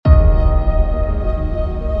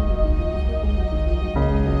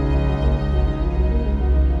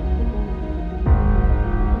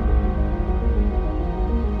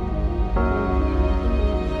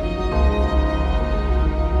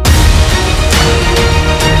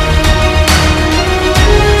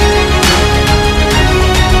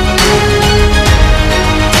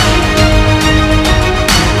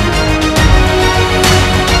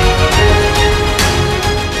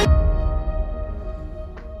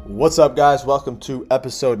What's up, guys? Welcome to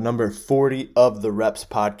episode number 40 of the Reps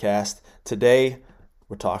Podcast. Today,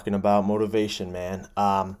 we're talking about motivation, man.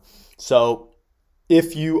 So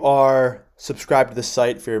if you are subscribed to the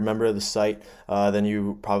site, if you're a member of the site, then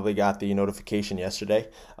you probably got the notification yesterday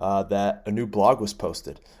that a new blog was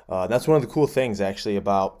posted. That's one of the cool things, actually,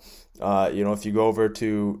 about if you go over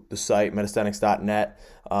to the site, metasthenics.net,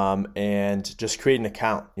 and just create an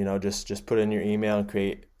account, just put in your email and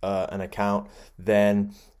create an account,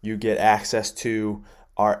 then you get access to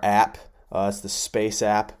our app. It's the Space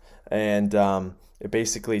app, and it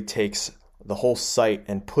basically takes the whole site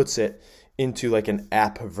and puts it into like an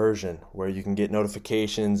app version where you can get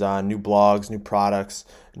notifications on new blogs, new products,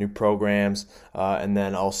 new programs, and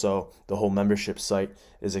then also the whole membership site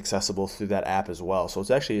is accessible through that app as well. So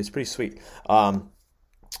it's pretty sweet.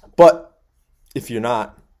 But if you're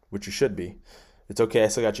not, which you should be, it's okay. I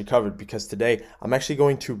still got you covered, because today I'm actually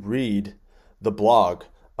going to read the blog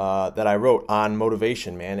that I wrote on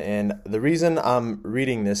motivation, man. And the reason I'm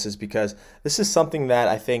reading this is because this is something that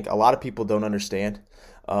I think a lot of people don't understand.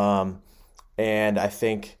 And I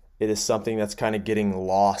think it is something that's kind of getting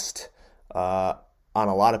lost on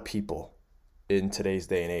a lot of people in today's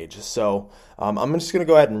day and age. So I'm just going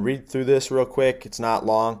to go ahead and read through this real quick. It's not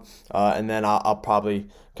long. And then I'll probably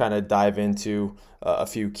kind of dive into a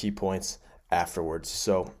few key points afterwards.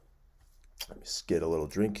 So let me just get a little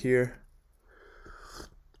drink here.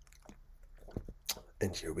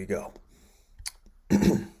 And here we go.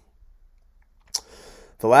 The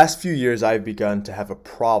last few years, I've begun to have a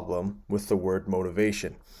problem with the word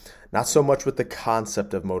motivation. Not so much with the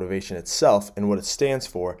concept of motivation itself and what it stands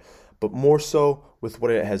for, but more so with what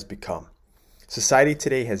it has become. Society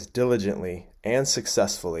today has diligently and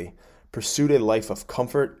successfully pursued a life of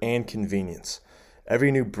comfort and convenience.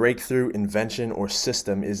 Every new breakthrough, invention, or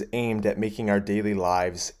system is aimed at making our daily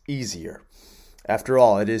lives easier. After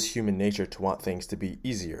all, it is human nature to want things to be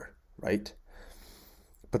easier, right?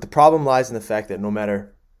 But the problem lies in the fact that no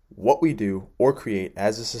matter what we do or create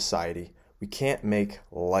as a society, we can't make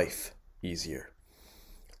life easier.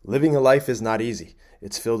 Living a life is not easy.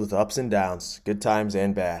 It's filled with ups and downs, good times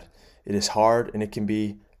and bad. It is hard, and it can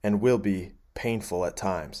be and will be painful at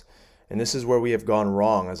times. And this is where we have gone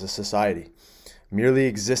wrong as a society. Merely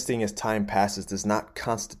existing as time passes does not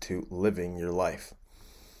constitute living your life.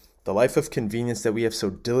 The life of convenience that we have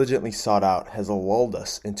so diligently sought out has lulled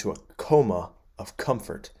us into a coma of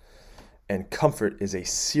comfort, and comfort is a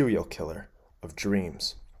serial killer of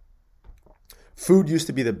dreams. Food used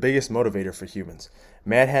to be the biggest motivator for humans.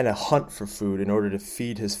 Man had to hunt for food in order to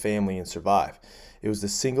feed his family and survive. It was the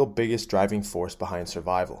single biggest driving force behind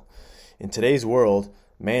survival. In today's world,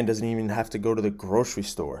 man doesn't even have to go to the grocery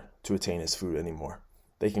store to attain his food anymore.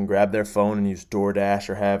 They can grab their phone and use DoorDash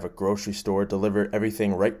or have a grocery store deliver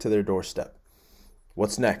everything right to their doorstep.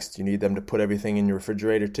 What's next? You need them to put everything in your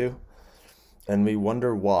refrigerator too? And we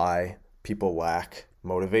wonder why people lack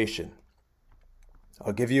motivation.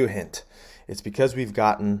 I'll give you a hint. It's because we've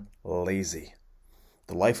gotten lazy.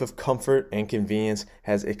 The life of comfort and convenience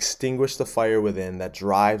has extinguished the fire within that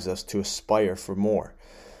drives us to aspire for more.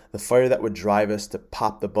 The fire that would drive us to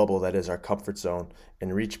pop the bubble that is our comfort zone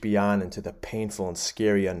and reach beyond into the painful and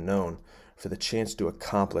scary unknown for the chance to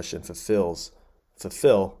accomplish and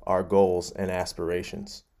fulfill our goals and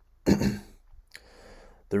aspirations.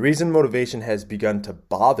 The reason motivation has begun to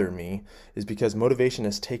bother me is because motivation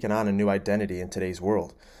has taken on a new identity in today's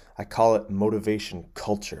world. I call it motivation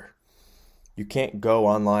culture. You can't go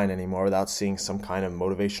online anymore without seeing some kind of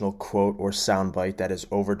motivational quote or soundbite that is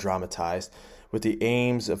over-dramatized with the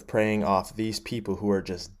aims of preying off these people who are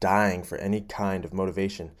just dying for any kind of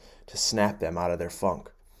motivation to snap them out of their funk.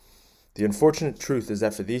 The unfortunate truth is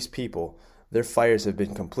that for these people, their fires have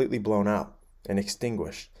been completely blown out and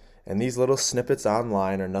extinguished, and these little snippets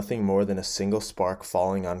online are nothing more than a single spark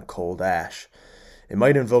falling on cold ash. It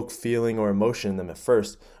might invoke feeling or emotion in them at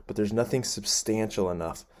first, but there's nothing substantial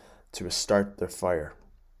enough to restart their fire.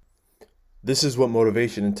 This is what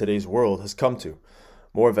motivation in today's world has come to.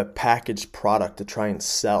 More of a packaged product to try and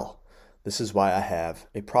sell. This is why I have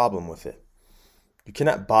a problem with it. You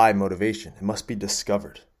cannot buy motivation. It must be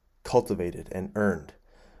discovered, cultivated, and earned.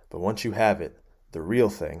 But once you have it, the real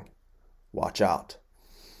thing, watch out.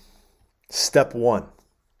 Step 1.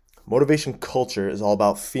 Motivation culture is all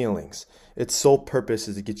about feelings. Its sole purpose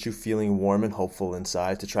is to get you feeling warm and hopeful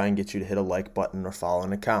inside, to try and get you to hit a like button or follow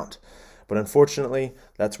an account. But unfortunately,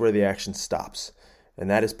 that's where the action stops. And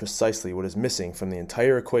that is precisely what is missing from the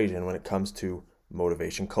entire equation when it comes to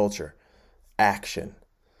motivation culture. Action.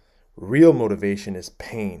 Real motivation is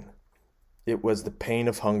pain. It was the pain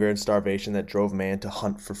of hunger and starvation that drove man to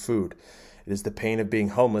hunt for food. It It is the pain of being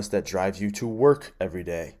homeless that drives you to work every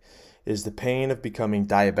day. It is the pain of becoming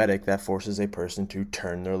diabetic that forces a person to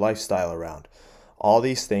turn their lifestyle around. All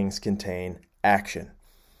these things contain action.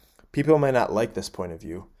 People may not like this point of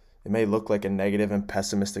view. It may look like a negative and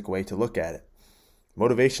pessimistic way to look at it.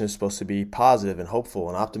 Motivation is supposed to be positive and hopeful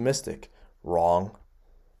and optimistic. Wrong.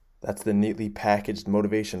 That's the neatly packaged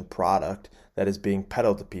motivation product that is being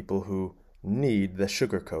peddled to people who need the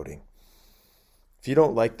sugarcoating. If you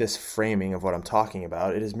don't like this framing of what I'm talking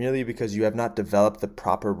about, it is merely because you have not developed the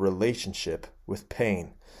proper relationship with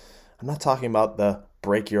pain. I'm not talking about the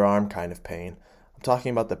break your arm kind of pain. I'm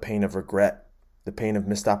talking about the pain of regret, the pain of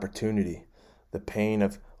missed opportunity, the pain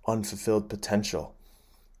of unfulfilled potential,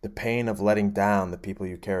 the pain of letting down the people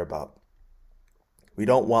you care about. We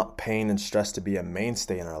don't want pain and stress to be a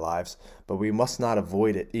mainstay in our lives, but we must not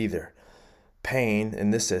avoid it either. Pain,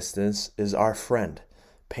 in this instance, is our friend.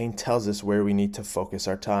 Pain tells us where we need to focus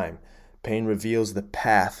our time. Pain reveals the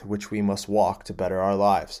path which we must walk to better our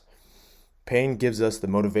lives. Pain gives us the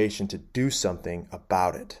motivation to do something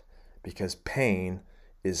about it, because pain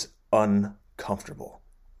is uncomfortable.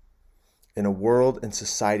 In a world and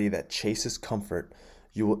society that chases comfort,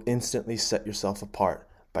 you will instantly set yourself apart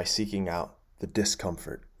by seeking out the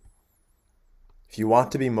discomfort. If you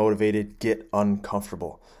want to be motivated, get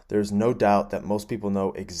uncomfortable. There is no doubt that most people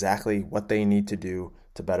know exactly what they need to do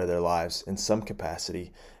to better their lives in some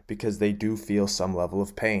capacity because they do feel some level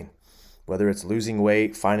of pain, whether it's losing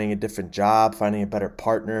weight, finding a different job, finding a better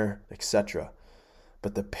partner, etc.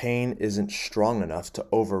 But the pain isn't strong enough to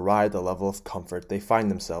override the level of comfort they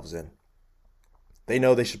find themselves in. They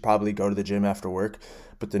know they should probably go to the gym after work,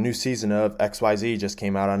 but the new season of XYZ just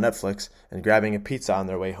came out on Netflix, and grabbing a pizza on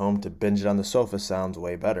their way home to binge it on the sofa sounds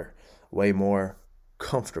way better, way more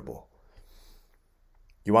comfortable.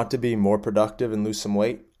 You want to be more productive and lose some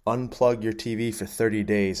weight? Unplug your TV for 30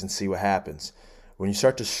 days and see what happens. When you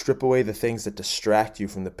start to strip away the things that distract you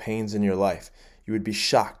from the pains in your life, you would be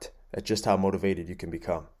shocked at just how motivated you can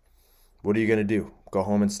become. What are you going to do? Go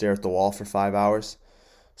home and stare at the wall for 5 hours?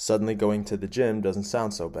 Suddenly going to the gym doesn't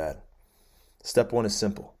sound so bad. Step 1 is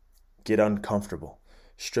simple. Get uncomfortable.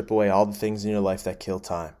 Strip away all the things in your life that kill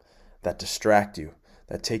time, that distract you,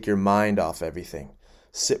 that take your mind off everything.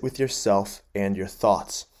 Sit with yourself and your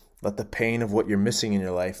thoughts. Let the pain of what you're missing in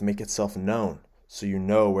your life make itself known so you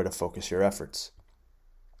know where to focus your efforts.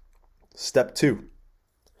 Step 2.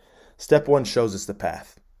 Step 1 shows us the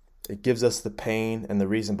path. It gives us the pain and the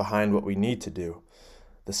reason behind what we need to do.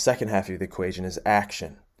 The second half of the equation is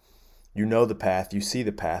action. You know the path, you see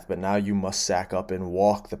the path, but now you must sack up and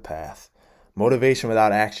walk the path. Motivation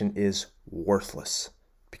without action is worthless,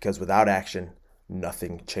 because without action,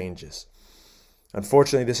 nothing changes.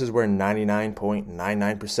 Unfortunately, this is where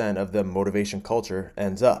 99.99% of the motivation culture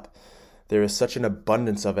ends up. There is such an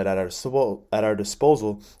abundance of it at our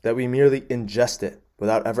disposal that we merely ingest it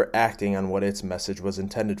without ever acting on what its message was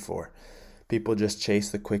intended for. People just chase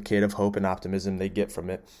the quick hit of hope and optimism they get from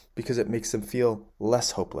it because it makes them feel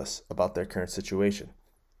less hopeless about their current situation,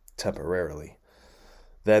 temporarily.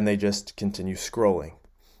 Then they just continue scrolling.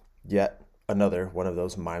 Yet another one of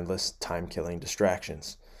those mindless, time-killing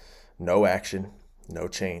distractions. No action, no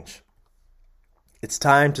change. It's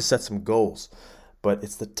time to set some goals, but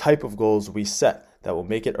it's the type of goals we set that will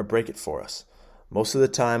make it or break it for us. Most of the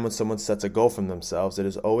time when someone sets a goal for themselves, it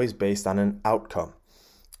is always based on an outcome.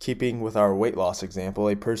 Keeping with our weight loss example,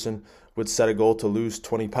 a person would set a goal to lose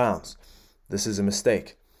 20 pounds. This is a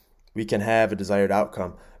mistake. We can have a desired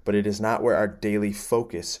outcome, but it is not where our daily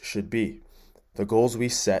focus should be. The goals we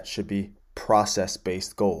set should be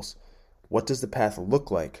process-based goals. What does the path look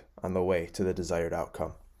like on the way to the desired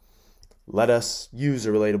outcome? Let us use a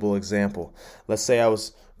relatable example. Let's say I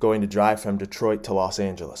was going to drive from Detroit to Los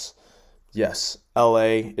Angeles. Yes,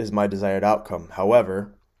 LA is my desired outcome.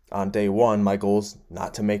 However, on day 1, my goal is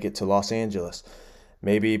not to make it to Los Angeles.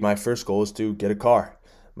 Maybe my first goal is to get a car.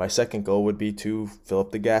 My second goal would be to fill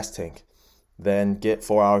up the gas tank. Then get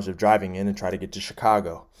 4 hours of driving in and try to get to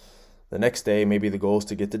Chicago. The next day, maybe the goal is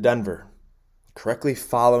to get to Denver. Correctly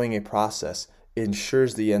following a process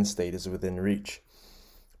ensures the end state is within reach.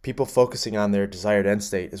 People focusing on their desired end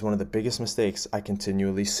state is one of the biggest mistakes I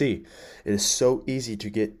continually see. It is so easy to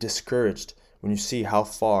get discouraged when you see how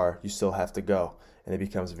far you still have to go, and it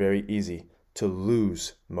becomes very easy to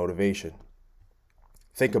lose motivation.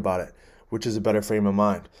 Think about it. Which is a better frame of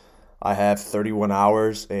mind? I have 31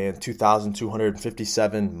 hours and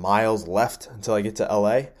 2,257 miles left until I get to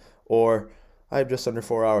LA, or I have just under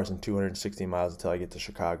 4 hours and 260 miles until I get to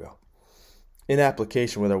Chicago. In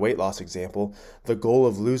application with our weight loss example, the goal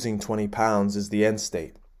of losing 20 pounds is the end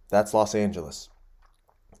state. That's Los Angeles.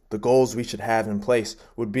 The goals we should have in place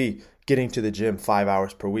would be getting to the gym 5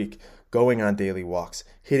 hours per week, going on daily walks,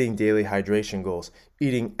 hitting daily hydration goals,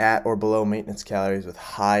 eating at or below maintenance calories with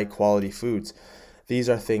high quality foods. These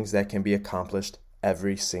are things that can be accomplished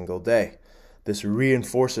every single day. This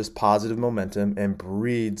reinforces positive momentum and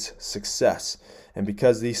breeds success. And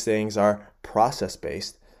because these things are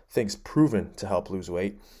process-based, things proven to help lose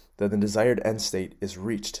weight, then the desired end state is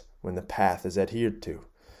reached when the path is adhered to.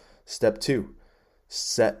 Step 2,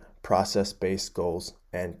 set process-based goals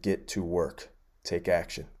and get to work. Take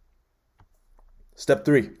action. Step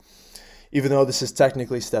 3, even though this is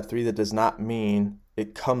technically step 3, that does not mean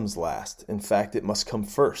it comes last. In fact, it must come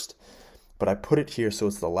first. But I put it here so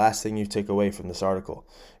it's the last thing you take away from this article.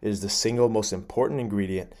 It is the single most important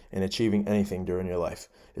ingredient in achieving anything during your life.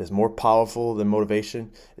 It is more powerful than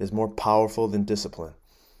motivation. It is more powerful than discipline.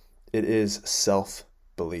 It is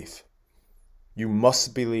self-belief. You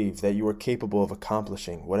must believe that you are capable of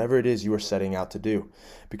accomplishing whatever it is you are setting out to do.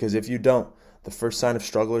 Because if you don't, the first sign of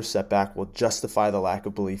struggle or setback will justify the lack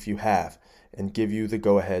of belief you have and give you the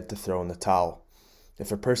go-ahead to throw in the towel.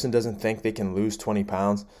 If a person doesn't think they can lose 20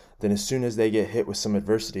 pounds, then as soon as they get hit with some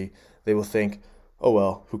adversity, they will think, oh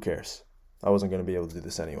well, who cares? I wasn't going to be able to do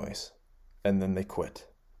this anyways. And then they quit.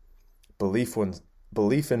 Belief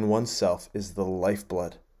in oneself is the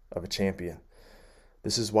lifeblood of a champion.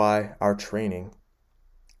 This is why our training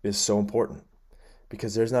is so important.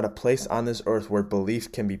 Because there's not a place on this earth where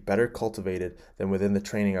belief can be better cultivated than within the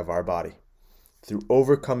training of our body. Through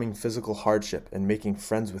overcoming physical hardship and making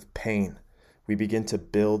friends with pain, we begin to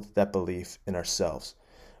build that belief in ourselves.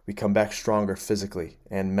 We come back stronger physically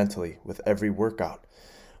and mentally with every workout.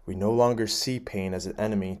 We no longer see pain as an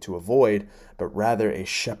enemy to avoid, but rather a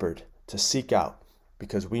shepherd to seek out,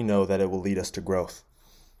 because we know that it will lead us to growth.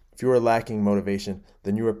 If you are lacking motivation,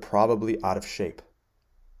 then you are probably out of shape.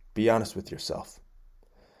 Be honest with yourself.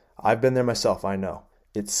 I've been there myself, I know.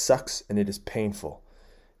 It sucks and it is painful.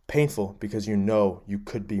 Painful because you know you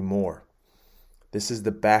could be more. This is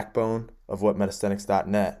the backbone of what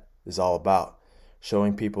Metasthenics.net is all about,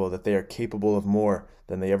 showing people that they are capable of more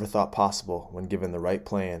than they ever thought possible when given the right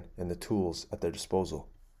plan and the tools at their disposal.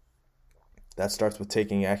 That starts with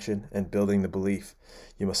taking action and building the belief.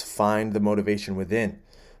 You must find the motivation within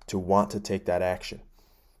to want to take that action.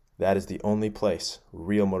 That is the only place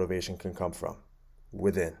real motivation can come from,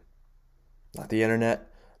 within. Not the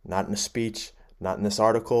internet, not in a speech, not in this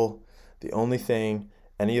article. The only thing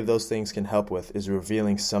any of those things can help with is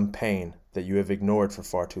revealing some pain that you have ignored for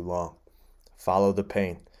far too long. Follow the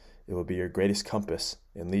pain. It will be your greatest compass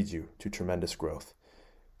and lead you to tremendous growth.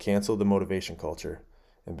 Cancel the motivation culture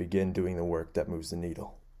and begin doing the work that moves the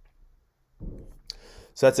needle.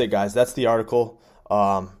 So that's it, guys. That's the article.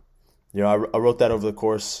 I wrote that over the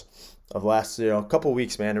course of last, couple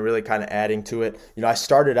weeks, man, and really kind of adding to it. I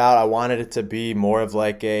started out, I wanted it to be more of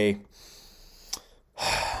like a,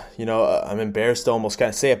 I'm embarrassed to almost kind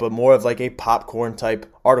of say it, but more of like a popcorn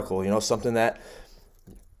type article, something that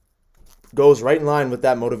goes right in line with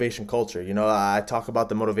that motivation culture. I talk about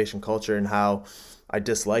the motivation culture and how I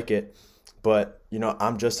dislike it, but,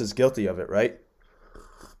 I'm just as guilty of it, right?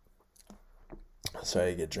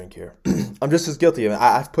 Sorry to get a drink here. I'm just as guilty of it.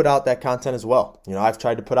 I've put out that content as well. I've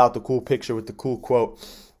tried to put out the cool picture with the cool quote,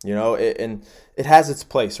 and it has its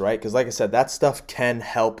place, right? Because like I said, that stuff can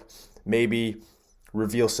help maybe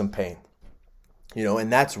reveal some pain,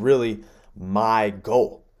 and that's really my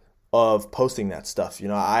goal of posting that stuff.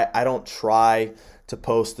 I don't try to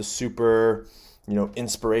post the super,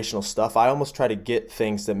 inspirational stuff. I almost try to get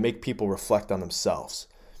things that make people reflect on themselves.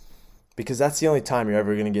 Because that's the only time you're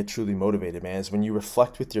ever going to get truly motivated, man, is when you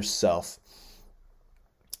reflect with yourself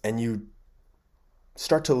and you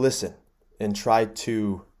start to listen and try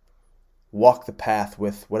to walk the path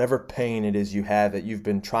with whatever pain it is you have that you've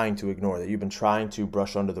been trying to ignore, that you've been trying to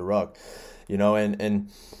brush under the rug.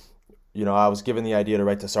 I was given the idea to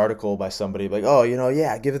write this article by somebody like,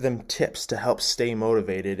 give them tips to help stay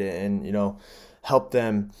motivated and help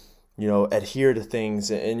them adhere to things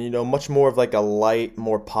and, much more of like a light,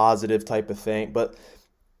 more positive type of thing. But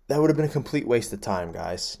that would have been a complete waste of time,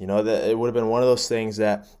 guys. That it would have been one of those things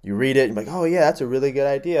that you read it and you're like, oh yeah, that's a really good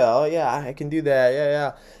idea. Oh yeah, I can do that.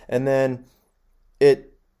 Yeah. And then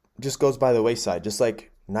it just goes by the wayside, just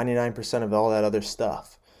like 99% of all that other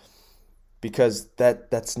stuff. Because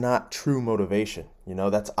that's not true motivation.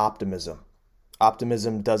 That's optimism.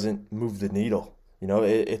 Optimism doesn't move the needle.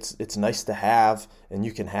 It's nice to have, and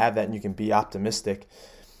you can have that and you can be optimistic.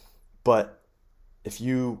 But if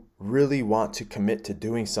you really want to commit to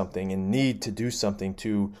doing something and need to do something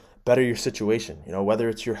to better your situation, whether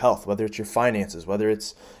it's your health, whether it's your finances, whether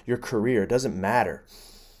it's your career, it doesn't matter.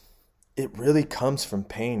 it really comes from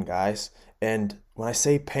pain, guys. And when I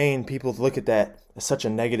say pain, people look at that as such a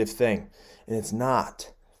negative thing, and it's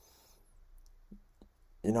not.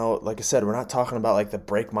 Like I said, we're not talking about like the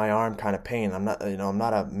break my arm kind of pain. I'm not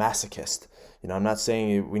a masochist. I'm not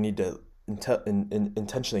saying we need to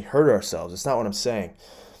intentionally hurt ourselves. It's not what I'm saying.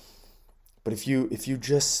 But if you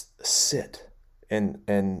just sit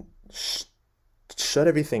and shut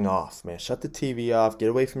everything off, man, shut the TV off, get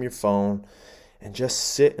away from your phone, and just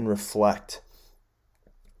sit and reflect,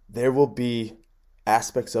 there will be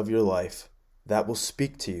aspects of your life that will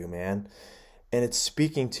speak to you, man. And it's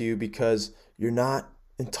speaking to you because you're not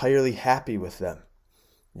entirely happy with them.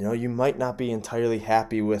 You might not be entirely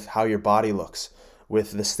happy with how your body looks,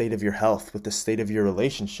 with the state of your health, with the state of your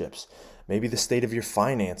relationships, maybe the state of your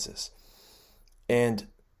finances. And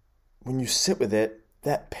when you sit with it,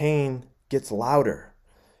 that pain gets louder,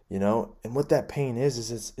 and what that pain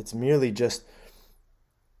is it's merely just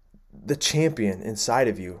the champion inside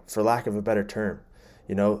of you, for lack of a better term,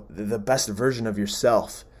 the best version of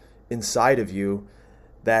yourself inside of you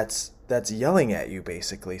that's yelling at you,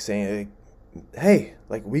 basically saying, hey,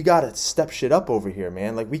 like, we gotta step shit up over here,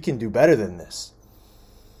 man. Like, we can do better than this.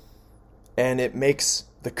 And it makes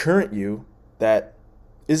the current you that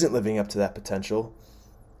isn't living up to that potential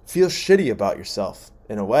feel shitty about yourself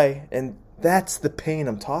in a way. And that's the pain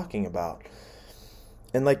I'm talking about.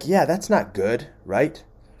 And that's not good, right?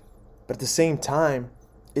 But at the same time,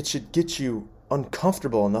 it should get you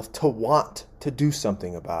uncomfortable enough to want to do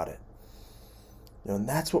something about it. And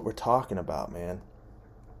that's what we're talking about, man.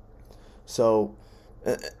 So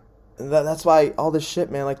that's why all this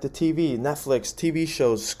shit, man, like the TV, Netflix, TV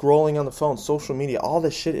shows, scrolling on the phone, social media, all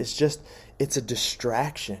this shit is just, it's a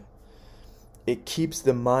distraction. It keeps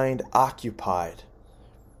the mind occupied.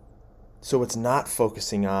 So it's not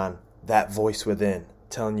focusing on that voice within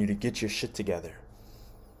telling you to get your shit together.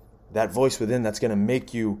 That voice within that's going to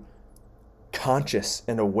make you conscious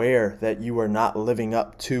and aware that you are not living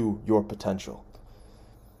up to your potential.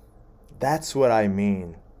 That's what I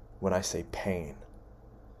mean when I say pain.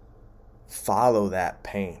 Follow that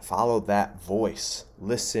pain. Follow that voice.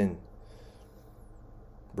 Listen.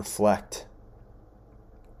 Reflect.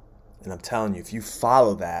 And I'm telling you, if you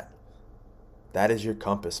follow that, that is your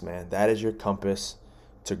compass, man. That is your compass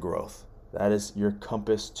to growth. That is your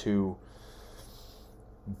compass to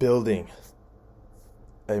building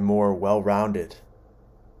a more well-rounded,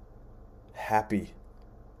 happy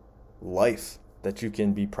life that you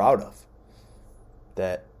can be proud of,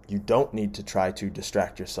 that you don't need to try to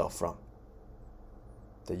distract yourself from,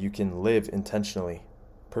 that you can live intentionally,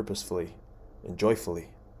 purposefully, and joyfully.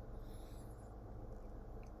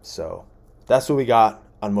 So that's what we got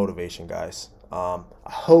on motivation, guys. I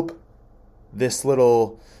hope this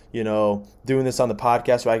little, doing this on the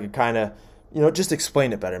podcast where I could kind of, just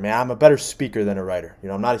explain it better, man. I'm a better speaker than a writer.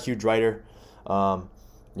 I'm not a huge writer.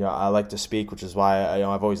 I like to speak, which is why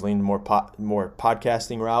I've always leaned more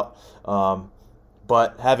podcasting route.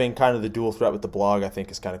 But having kind of the dual threat with the blog, I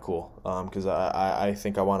think, is kind of cool, because I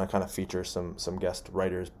think I want to kind of feature some guest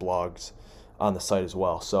writers' blogs on the site as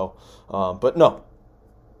well. So, but no,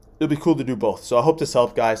 it'll be cool to do both. So I hope this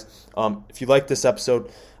helped, guys. If you like this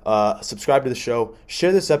episode, subscribe to the show.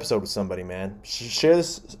 Share this episode with somebody, man. Share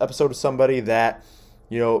this episode with somebody that,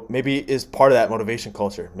 maybe is part of that motivation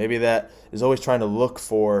culture. Maybe that is always trying to look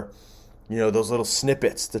for, those little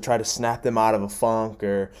snippets to try to snap them out of a funk,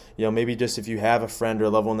 or, maybe just if you have a friend or a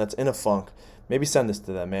loved one that's in a funk, maybe send this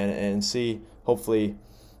to them, man, and see, hopefully,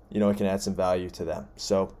 it can add some value to them.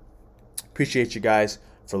 So appreciate you guys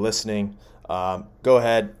for listening. Go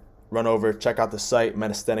ahead, run over, check out the site,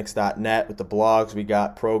 metasthenics.net, with the blogs. We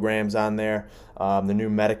got programs on there. The new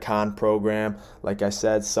Metacon program. Like I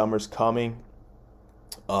said, summer's coming.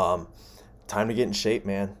 Time to get in shape,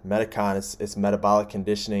 man. Metacon is metabolic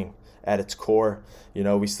conditioning at its core.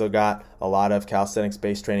 We still got a lot of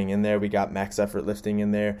calisthenics-based training in there. We got max effort lifting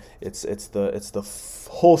in there. It's the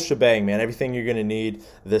whole shebang, man. Everything you're going to need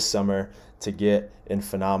this summer to get in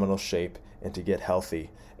phenomenal shape and to get healthy.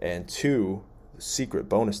 And two, secret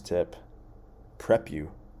bonus tip, prep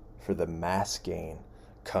you for the mass gain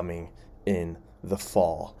coming in the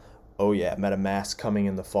fall. Oh yeah, MetaMass coming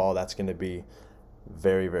in the fall. That's going to be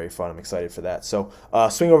very, very fun. I'm excited for that. So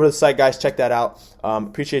swing over to the site, guys. Check that out.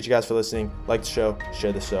 Appreciate you guys for listening. Like the show,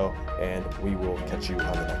 share the show, and we will catch you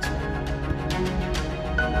on the next